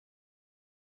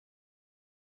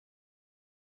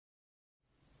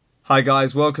Hi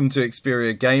guys, welcome to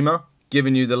XperiaGamer,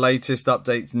 giving you the latest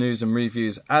updates, news and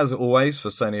reviews as always for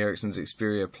Sony Ericsson's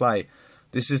Xperia Play.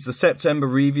 This is the September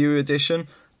review edition,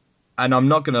 and I'm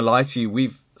not going to lie to you,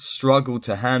 we've struggled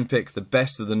to handpick the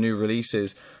best of the new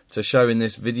releases to show in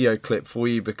this video clip for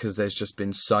you because there's just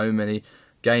been so many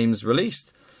games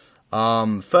released.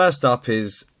 First up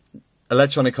is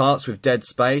Electronic Arts with Dead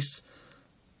Space,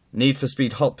 Need for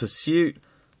Speed Hot Pursuit.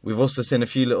 We've also seen a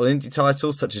few little indie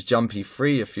titles such as Jumpy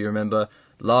Free. If you remember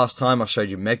last time I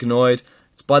showed you Meganoid.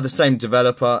 It's by the same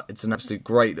developer. It's an absolute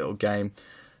great little game.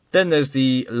 Then there's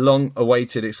the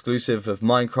long-awaited exclusive of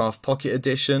Minecraft Pocket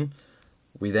Edition.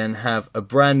 We then have a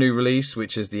brand new release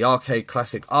which is the arcade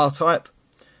classic R-Type.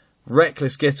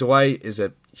 Reckless Getaway is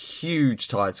a huge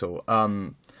title.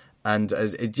 And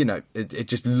as it, it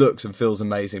just looks and feels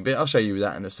amazing. But I'll show you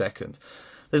that in a second.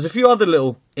 There's a few other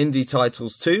little indie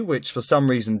titles too, which for some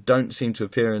reason don't seem to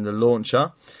appear in the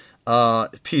launcher.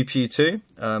 Pew Pew 2,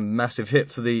 massive hit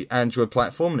for the Android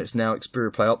platform, and it's now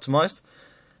Xperia Play optimized.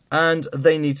 And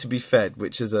They Need to Be Fed,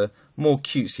 which is a more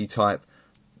cutesy type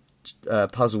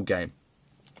puzzle game.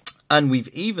 And we've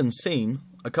even seen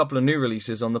a couple of new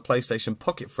releases on the PlayStation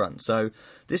Pocket front. So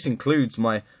this includes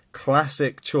my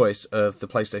classic choice of the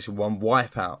PlayStation 1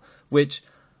 Wipeout, which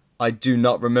I do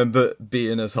not remember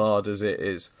being as hard as it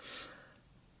is.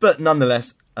 But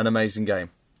nonetheless, an amazing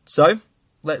game. So,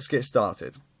 let's get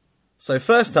started. So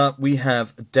first up, we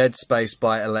have Dead Space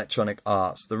by Electronic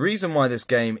Arts. The reason why this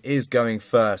game is going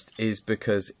first is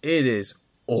because it is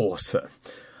awesome.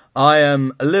 I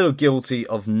am a little guilty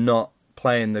of not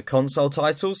playing the console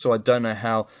titles, so I don't know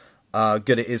how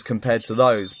good it is compared to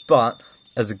those. But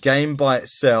as a game by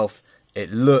itself,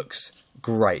 it looks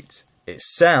great. It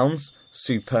sounds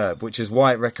superb, which is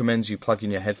why it recommends you plug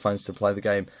in your headphones to play the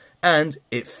game, and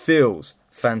it feels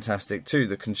fantastic too.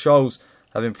 The controls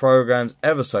have been programmed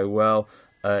ever so well.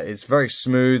 It's very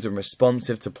smooth and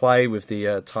responsive to play with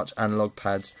the touch analog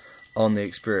pads on the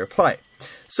Xperia Play.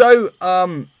 So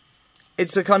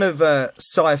it's a kind of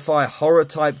sci-fi horror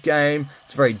type game.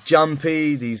 It's very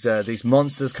jumpy. These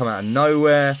monsters come out of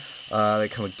nowhere. They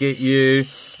come and get you.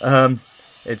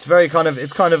 It's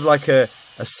kind of like a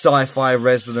sci-fi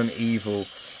Resident Evil,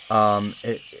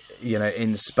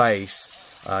 in space.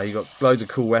 You got loads of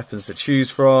cool weapons to choose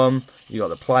from. You got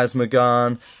the plasma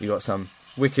gun. You got some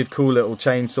wicked cool little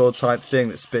chainsaw type thing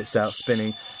that spits out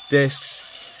spinning discs.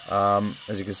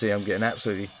 As you can see, I'm getting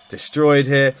absolutely destroyed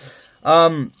here.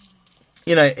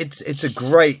 It's a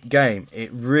great game. It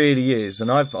really is,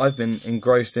 and I've been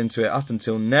engrossed into it up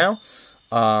until now.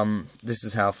 This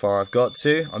is how far I've got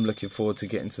to. I'm looking forward to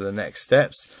getting to the next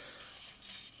steps.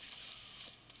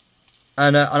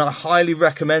 And I highly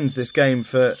recommend this game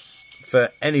for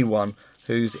anyone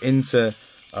who's into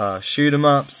shoot 'em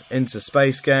ups, into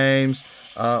space games,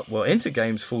 into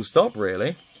games full stop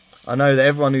really. I know that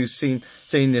everyone who's seen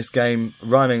this game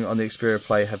running on the Xperia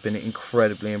Play have been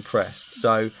incredibly impressed.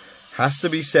 So, has to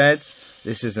be said,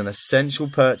 this is an essential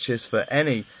purchase for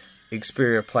any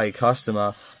Xperia Play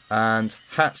customer, and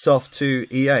hats off to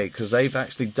EA because they've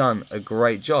actually done a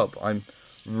great job. I'm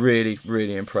really,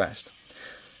 really impressed.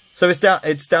 So it's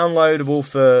downloadable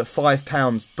for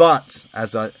 £5, but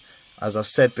as I've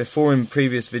said before in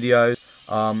previous videos,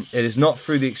 it is not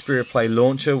through the Xperia Play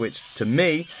launcher, which to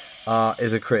me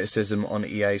is a criticism on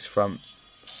EA's front.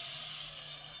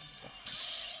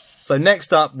 So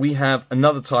next up, we have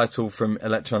another title from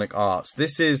Electronic Arts.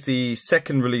 This is the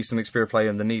second release on Xperia Play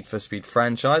in the Need for Speed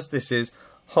franchise. This is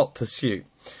Hot Pursuit.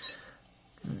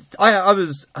 I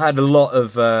had a lot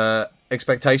of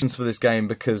expectations for this game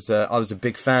because I was a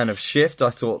big fan of Shift. I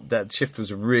thought that Shift was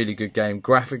a really good game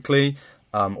graphically,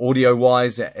 audio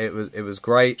wise it was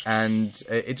great, and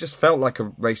it just felt like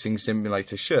a racing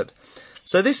simulator should.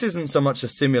 So this isn't so much a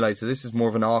simulator, this is more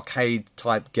of an arcade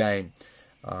type game,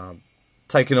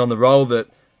 taking on the role that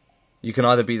you can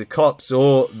either be the cops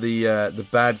or the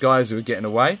bad guys who are getting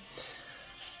away.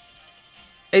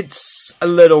 It's a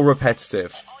little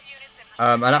repetitive.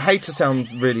 And I hate to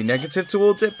sound really negative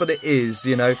towards it, but it is,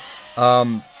 as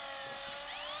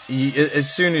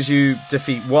soon as you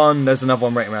defeat one, there's another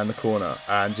one right around the corner.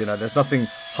 And, there's nothing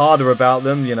harder about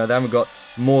them. They haven't got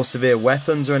more severe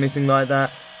weapons or anything like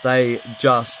that. They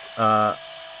just are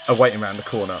waiting around the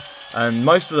corner. And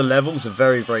most of the levels are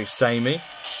very, very samey.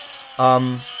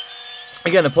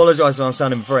 Again, apologise if I'm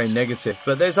sounding very negative,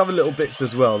 but there's other little bits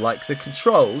as well. Like the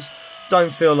controls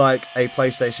don't feel like a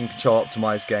PlayStation control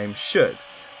optimized game should.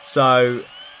 So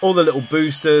all the little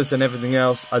boosters and everything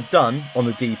else are done on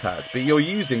the D-pad, but you're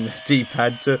using the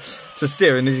D-pad to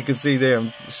steer. And as you can see there,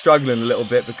 I'm struggling a little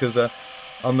bit because I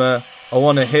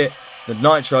want to hit the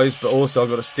nitros, but also I've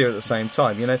got to steer at the same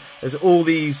time. There's all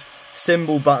these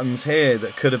symbol buttons here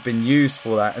that could have been used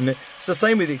for that. And it's the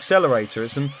same with the accelerator.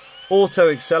 It's an auto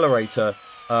accelerator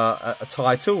a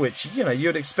title, which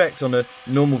you'd expect on a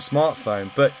normal smartphone,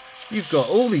 but you've got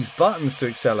all these buttons to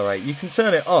accelerate. You can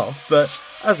turn it off, but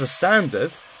as a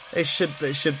standard, it should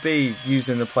be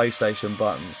using the PlayStation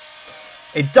buttons.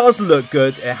 It does look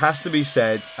good, it has to be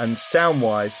said, and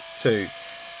sound-wise too,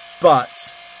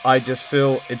 but I just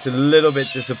feel it's a little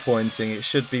bit disappointing. It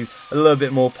should be a little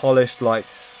bit more polished, like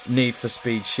Need for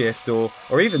Speed Shift or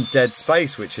even Dead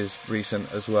Space, which is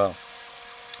recent as well.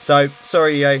 So,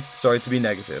 sorry EA, sorry to be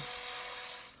negative.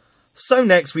 So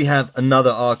next we have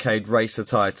another arcade racer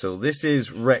title. This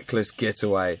is Reckless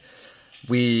Getaway.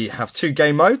 We have two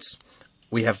game modes.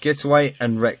 We have Getaway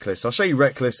and Reckless. I'll show you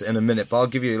Reckless in a minute, but I'll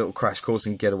give you a little crash course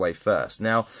in Getaway first.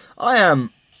 Now, I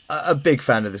am a big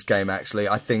fan of this game, actually.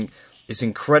 I think it's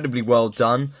incredibly well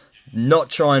done. Not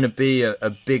trying to be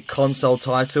a big console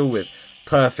title with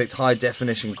perfect high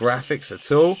definition graphics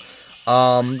at all.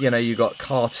 You got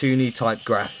cartoony type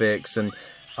graphics, and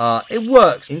it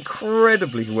works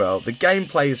incredibly well. The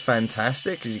gameplay is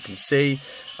fantastic, as you can see.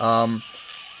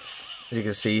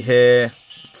 Here,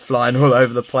 flying all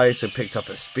over the place. I picked up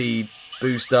a speed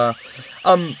booster.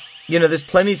 There's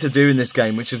plenty to do in this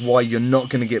game, which is why you're not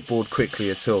going to get bored quickly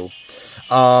at all.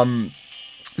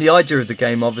 The idea of the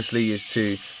game, obviously, is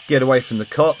to get away from the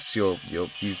cops. You've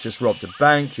just robbed a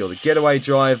bank. You're the getaway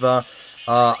driver,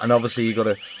 and obviously you've got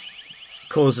to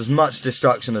cause as much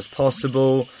destruction as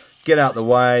possible, get out the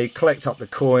way, collect up the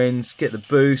coins, get the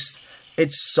boosts.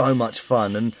 It's so much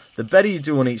fun, and the better you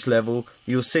do on each level,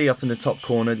 you'll see up in the top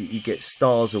corner that you get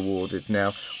stars awarded.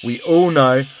 Now, we all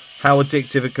know how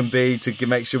addictive it can be to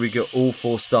make sure we get all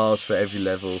 4 stars for every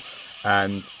level,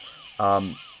 and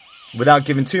without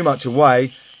giving too much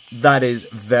away, that is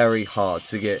very hard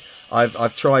to get.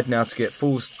 I've tried now to get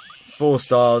 4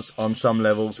 stars on some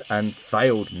levels and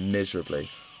failed miserably.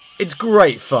 It's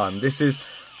great fun. This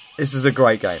is a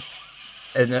great game.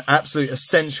 An absolute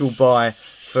essential buy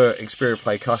for Xperia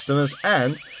Play customers,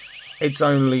 and it's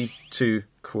only £2,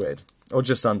 or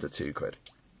just under £2.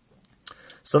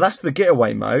 So that's the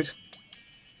Getaway mode.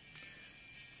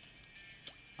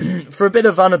 For a bit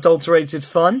of unadulterated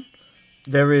fun,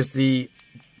 there is the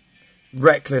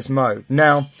Reckless mode.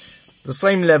 Now, the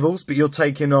same levels, but you're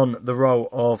taking on the role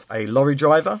of a lorry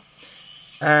driver,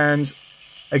 and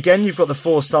again, you've got the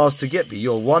 4 stars to get, but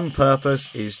your one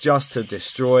purpose is just to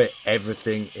destroy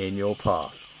everything in your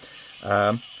path.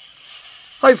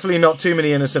 Hopefully not too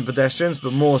many innocent pedestrians,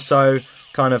 but more so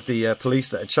kind of the police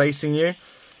that are chasing you.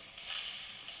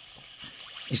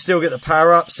 You still get the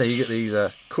power-ups, so you get these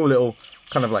cool little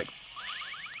kind of like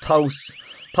pulse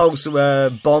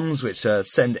bombs, which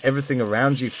send everything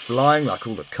around you flying, like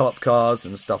all the cop cars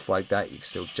and stuff like that. You can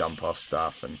still jump off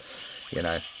stuff, and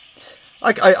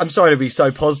I'm sorry to be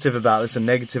so positive about this and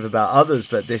negative about others,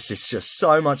 but this is just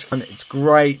so much fun. It's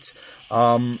great,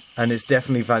 and it's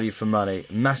definitely value for money.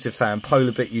 Massive fan.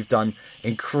 Polarbit, you've done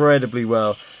incredibly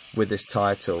well with this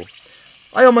title.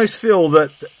 I almost feel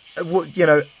that,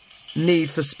 Need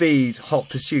for Speed Hot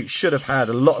Pursuit should have had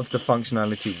a lot of the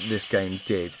functionality that this game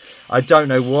did. I don't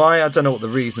know why, I don't know what the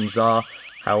reasons are.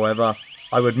 However,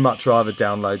 I would much rather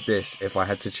download this if I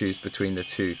had to choose between the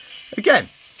two. Again,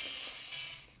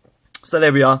 so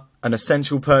there we are, an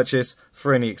essential purchase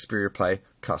for any Xperia Play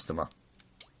customer.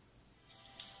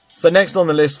 So next on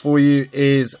the list for you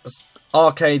is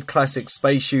Arcade Classic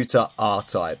Space Shooter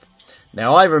R-Type.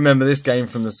 Now, I remember this game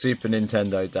from the Super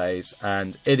Nintendo days,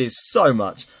 and it is so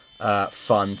much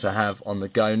fun to have on the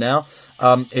go now.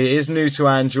 It is new to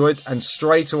Android, and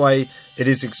straight away it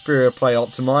is Xperia Play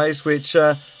optimized, which,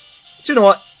 do you know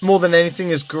what, more than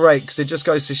anything is great, because it just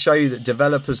goes to show you that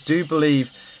developers do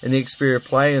believe in the Xperia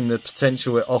Play and the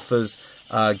potential it offers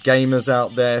gamers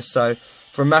out there. So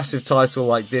for a massive title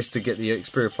like this to get the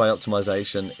Xperia Play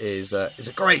optimization is a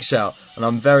great shout, and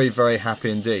I'm very, very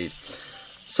happy indeed.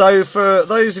 So for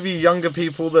those of you younger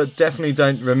people that definitely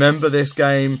don't remember this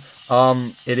game,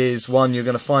 it is one you're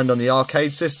going to find on the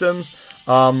arcade systems.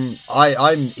 I'm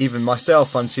even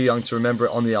myself, I'm too young to remember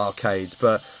it on the arcade,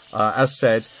 but as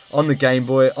said, on the Game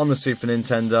Boy, on the Super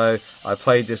Nintendo, I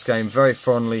played this game very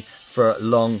fondly for a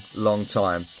long, long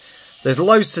time. There's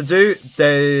loads to do.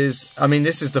 This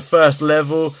is the first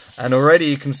level, and already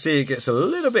you can see it gets a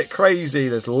little bit crazy.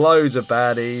 There's loads of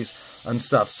baddies and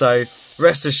stuff, so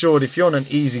rest assured, if you're on an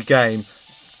easy game,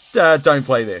 don't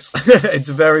play this. It's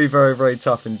very, very, very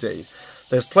tough indeed.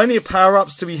 There's plenty of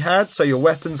power-ups to be had, so your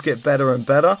weapons get better and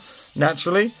better,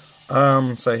 naturally.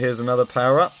 So here's another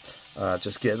power-up.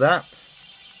 Just get that.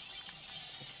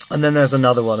 And then there's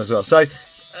another one as well. So,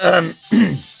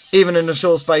 even in a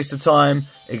short space of time,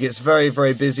 it gets very,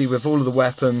 very busy with all of the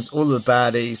weapons, all of the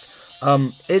baddies.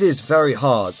 It is very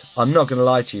hard. I'm not going to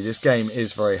lie to you, this game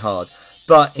is very hard,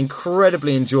 but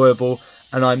incredibly enjoyable,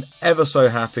 and I'm ever so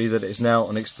happy that it's now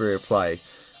on Xperia Play.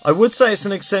 I would say it's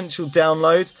an essential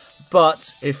download,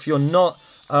 but if you're not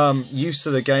used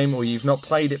to the game or you've not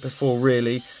played it before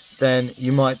really, then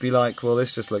you might be like, well,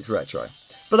 this just looks retro.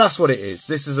 But that's what it is.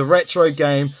 This is a retro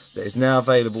game that is now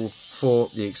available for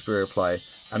the Xperia Play,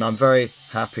 and I'm very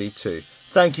happy too.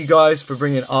 Thank you guys for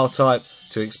bringing R-Type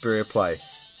to Xperia Play.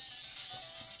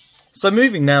 So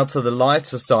moving now to the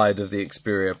lighter side of the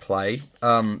Xperia Play,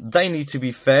 They Need to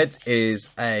Be Fed is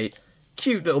a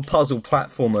cute little puzzle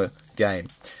platformer game.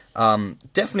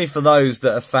 Definitely for those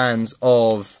that are fans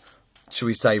of, shall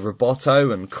we say,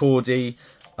 Roboto and Cordy.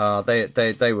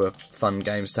 They were fun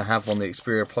games to have on the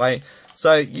Xperia Play.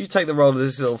 So you take the role of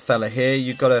this little fella here.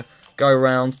 You've got to go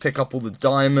around, pick up all the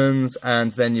diamonds,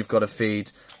 and then you've got to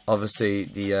feed, obviously,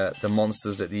 the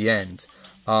monsters at the end.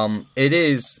 It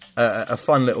is a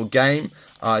fun little game.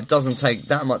 It doesn't take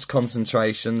that much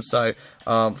concentration. So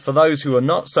for those who are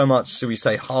not so much, shall we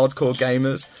say, hardcore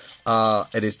gamers,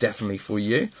 it is definitely for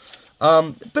you.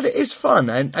 But it is fun,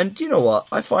 and you know what?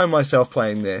 I find myself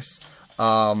playing this.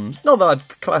 Not that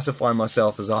I'd classify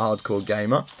myself as a hardcore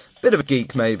gamer, bit of a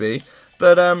geek maybe,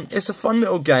 but it's a fun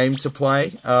little game to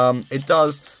play. It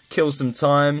does kill some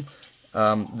time.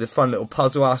 The fun little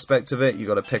puzzle aspect of it, you've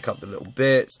got to pick up the little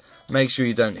bits, make sure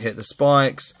you don't hit the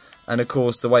spikes, and of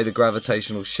course the way the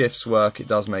gravitational shifts work, it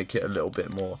does make it a little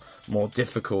bit more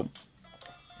difficult.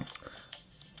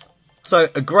 So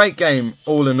a great game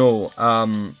all in all,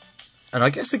 and I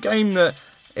guess a game that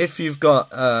if you've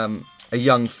got a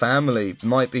young family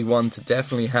might be one to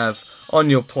definitely have on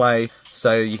your play,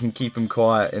 so you can keep them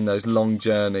quiet in those long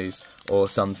journeys or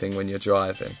something when you're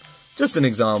driving. Just an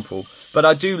example. But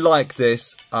I do like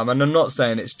this, and I'm not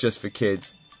saying it's just for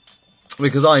kids,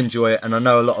 because I enjoy it, and I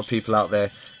know a lot of people out there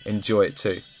enjoy it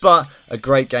too. But a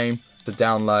great game to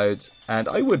download, and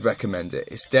I would recommend it.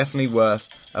 It's definitely worth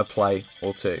a play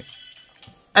or two.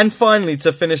 And finally,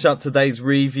 to finish up today's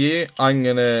review, I'm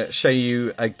going to show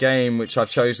you a game which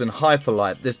I've chosen,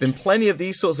 Hyperlight. There's been plenty of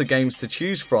these sorts of games to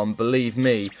choose from, believe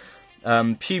me.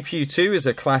 Pew Pew 2 is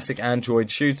a classic Android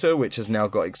shooter which has now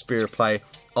got Xperia Play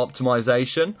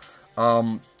optimization.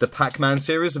 The Pac-Man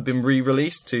series have been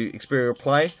re-released to Xperia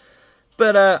Play.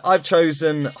 But I've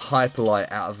chosen Hyperlight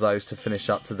out of those to finish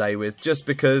up today with, just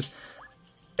because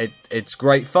it's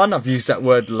great fun. I've used that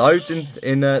word loads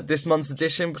in this month's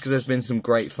edition because there's been some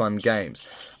great fun games.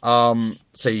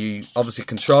 So you obviously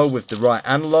control with the right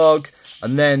analog,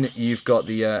 and then you've got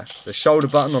the shoulder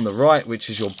button on the right, which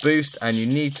is your boost, and you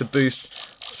need to boost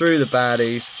through the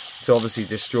baddies to obviously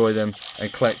destroy them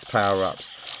and collect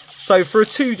power-ups. So for a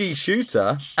 2D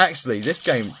shooter, actually this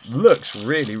game looks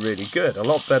really, really good. A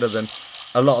lot better than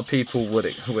a lot of people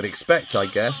would expect, I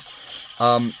guess.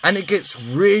 And it gets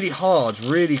really hard,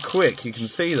 really quick. You can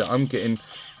see that I'm getting,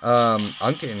 oh,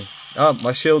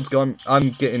 my shield's gone.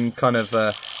 I'm getting kind of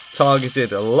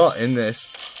targeted a lot in this.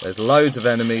 There's loads of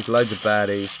enemies, loads of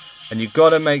baddies, and you've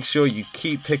got to make sure you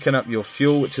keep picking up your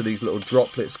fuel, which are these little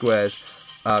droplet squares,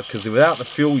 because without the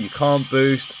fuel you can't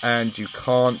boost and you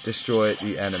can't destroy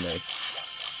the enemy.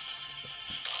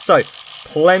 So,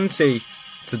 plenty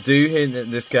to do here in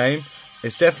this game.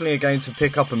 It's definitely a game to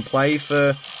pick up and play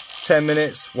for 10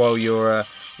 minutes while you're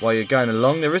going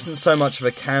along. There isn't so much of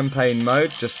a campaign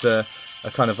mode, just a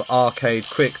kind of arcade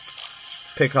quick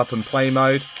pick up and play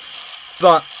mode,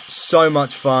 but so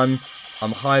much fun.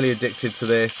 I'm highly addicted to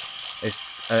this. It's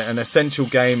an essential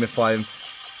game if I'm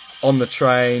on the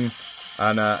train,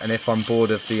 and if I'm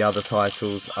bored of the other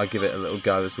titles, I give it a little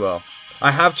go as well. I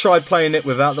have tried playing it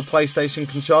without the PlayStation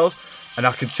controls, and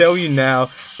I can tell you now,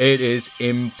 it is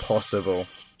impossible.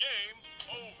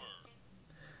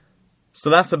 So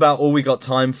that's about all we got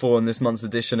time for in this month's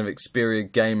edition of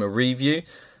XperiaGamer Review.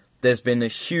 There's been a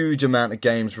huge amount of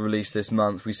games released this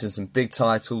month. We've seen some big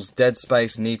titles: Dead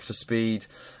Space, Need for Speed,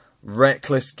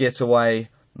 Reckless Getaway,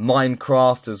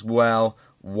 Minecraft as well,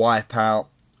 Wipeout,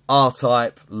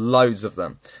 R-Type, loads of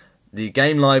them. The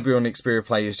game library on Xperia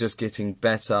Play is just getting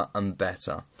better and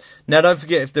better. Now don't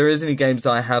forget, if there is any games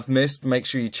that I have missed, make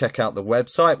sure you check out the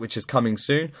website, which is coming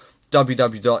soon,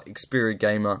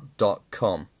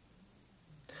 www.XperiaGamer.com.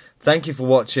 Thank you for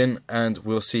watching, and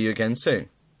we'll see you again soon.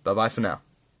 Bye bye for now.